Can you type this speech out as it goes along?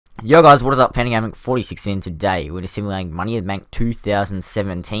Yo guys, what is up? Panda Gaming 46 in today. We're simulating Money in the Bank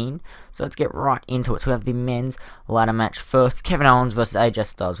 2017. So let's get right into it. So we have the men's ladder match first. Kevin Owens versus AJ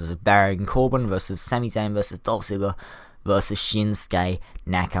Styles versus Baron Corbin versus Sami Zayn versus Dolph Ziggler versus Shinsuke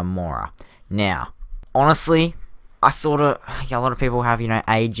Nakamura. Now, honestly, a lot of people have,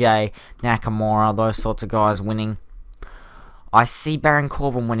 AJ, Nakamura, those sorts of guys winning. I see Baron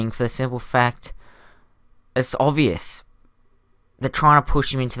Corbin winning for the simple fact, it's obvious. They're trying to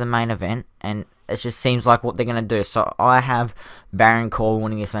push him into the main event, and it just seems like what they're going to do. So I have Baron Corbin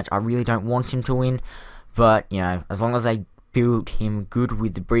winning this match. I really don't want him to win, but, as long as they build him good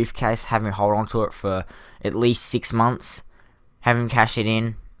with the briefcase, have him hold on to it for at least 6 months, have him cash it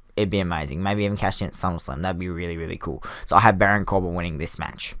in, it'd be amazing. Maybe even cash in at SummerSlam. That'd be really, really cool. So I have Baron Corbin winning this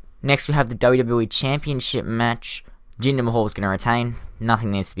match. Next, we have the WWE Championship match. Jinder Mahal is going to retain. Nothing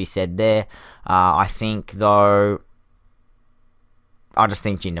needs to be said there. I think, though, I just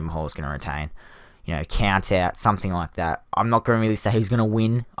think Jinder Mahal is going to retain. Count out, something like that. I'm not going to really say who's going to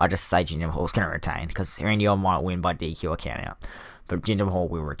win. I just say Jinder Mahal is going to retain, because Randy Orton might win by DQ or count out. But Jinder Mahal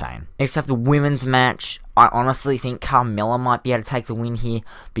will retain. Next, we have the women's match. I honestly think Carmella might be able to take the win here,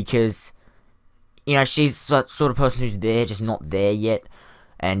 because, she's the sort of person who's there, just not there yet.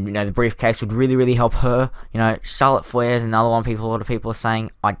 And, the briefcase would really, really help her. Charlotte Flair is another one. A lot of people are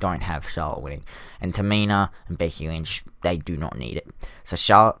saying, I don't have Charlotte winning. And Tamina and Becky Lynch, they do not need it. So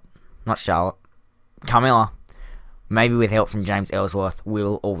Carmella, maybe with help from James Ellsworth,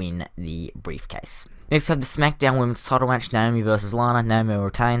 will win the briefcase. Next, we have the SmackDown Women's title match, Naomi versus Lana. Naomi will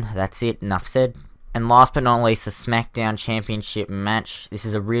retain. That's it. Enough said. And last but not least, the SmackDown Championship match. This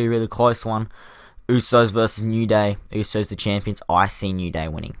is a really, really close one. Usos versus New Day. Usos the champions. I see New Day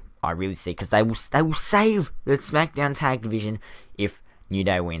winning. I really see, because they will save the SmackDown Tag Division if New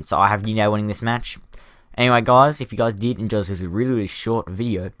Day wins. So I have New Day winning this match. Anyway, guys, if you guys did enjoy this really, really short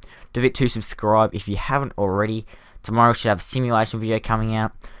video, don't forget to subscribe if you haven't already. Tomorrow should have a simulation video coming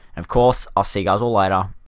out. And of course, I'll see you guys all later.